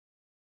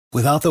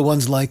Without the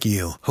ones like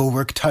you, who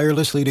work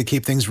tirelessly to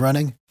keep things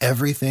running,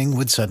 everything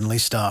would suddenly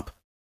stop.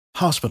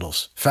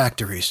 Hospitals,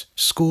 factories,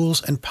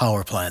 schools, and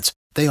power plants,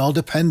 they all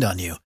depend on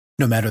you.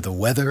 No matter the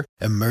weather,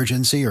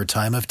 emergency, or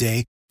time of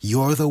day,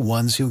 you're the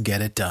ones who get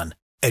it done.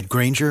 At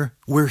Grainger,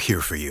 we're here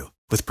for you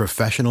with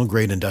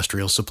professional-grade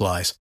industrial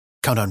supplies.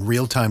 Count on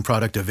real-time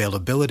product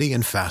availability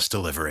and fast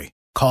delivery.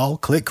 Call,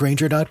 click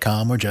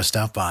Grainger.com, or just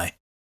stop by.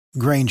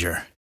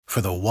 Grainger, for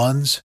the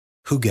ones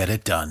who get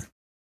it done.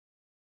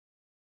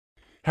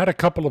 Had a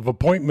couple of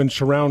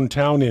appointments around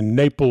town in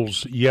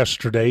Naples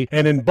yesterday,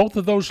 and in both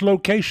of those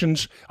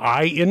locations,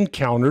 I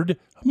encountered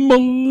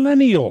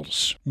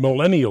millennials.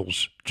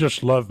 Millennials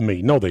just love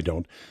me. No, they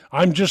don't.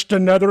 I'm just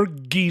another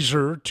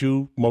geezer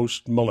to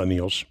most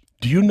millennials.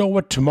 Do you know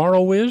what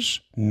tomorrow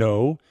is?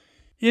 No.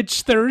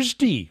 It's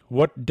Thursday.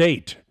 What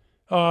date?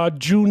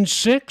 June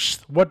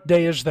 6th? What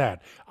day is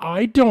that?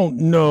 I don't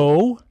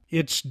know.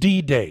 It's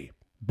D-Day.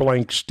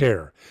 Blank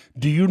stare.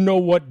 Do you know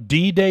what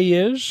D-Day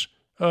is?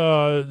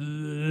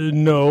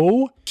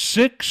 No.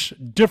 6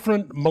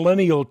 different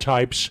millennial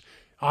types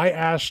I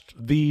asked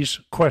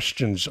these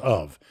questions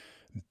of.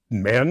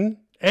 Men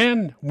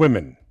and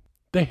women.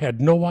 They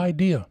had no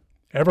idea.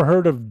 Ever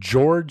heard of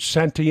George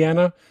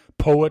Santayana,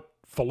 poet,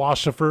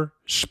 philosopher,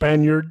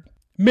 Spaniard?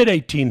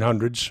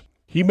 Mid-1800s.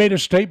 He made a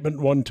statement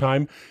one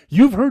time.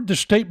 You've heard the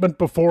statement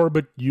before,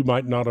 but you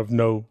might not have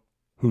known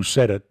who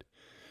said it.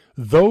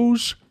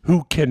 Those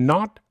who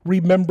cannot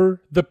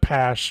remember the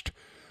past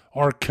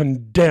are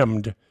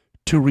condemned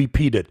to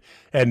repeat it.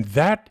 And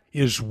that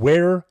is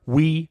where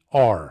we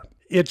are.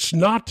 It's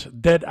not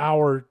that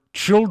our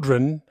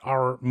children,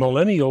 our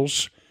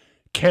millennials,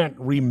 can't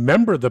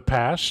remember the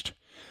past.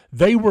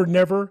 They were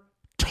never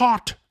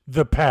taught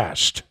the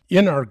past.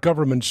 In our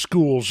government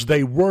schools,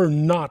 they were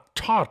not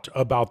taught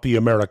about the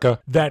America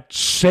that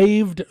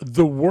saved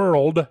the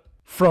world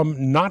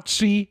from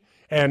Nazi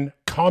and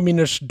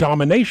communist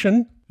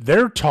domination.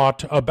 They're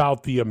taught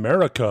about the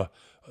America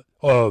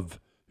of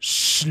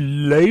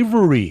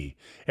slavery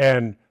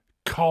and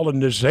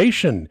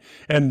colonization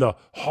and the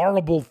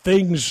horrible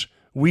things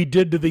we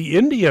did to the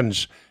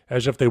Indians,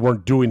 as if they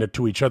weren't doing it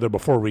to each other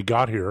before we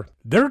got here.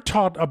 They're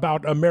taught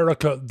about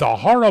America the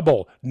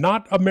horrible,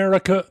 not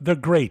America the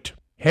great.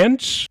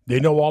 Hence, they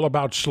know all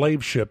about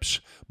slave ships,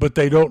 but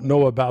they don't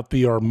know about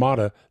the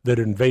armada that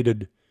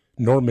invaded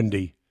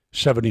Normandy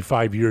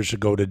 75 years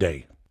ago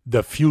today.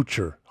 The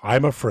future,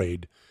 I'm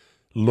afraid,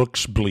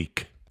 looks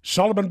bleak.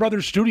 Solomon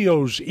Brothers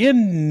Studios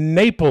in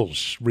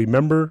Naples.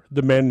 Remember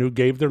the men who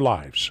gave their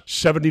lives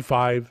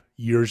 75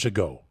 years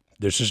ago.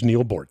 This is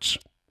Neil Bortz.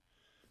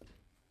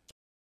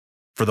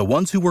 For the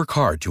ones who work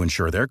hard to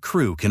ensure their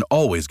crew can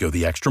always go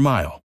the extra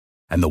mile,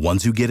 and the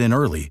ones who get in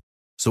early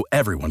so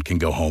everyone can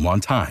go home on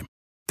time,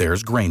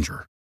 there's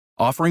Grainger,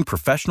 offering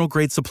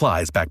professional-grade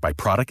supplies backed by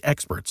product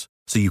experts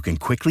so you can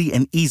quickly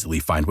and easily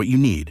find what you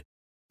need.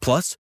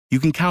 Plus, you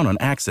can count on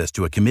access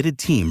to a committed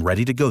team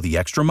ready to go the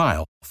extra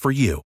mile for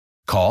you.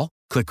 Call,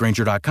 click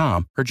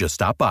Grainger.com, or just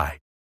stop by.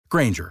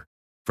 Grainger,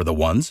 for the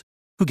ones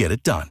who get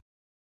it done.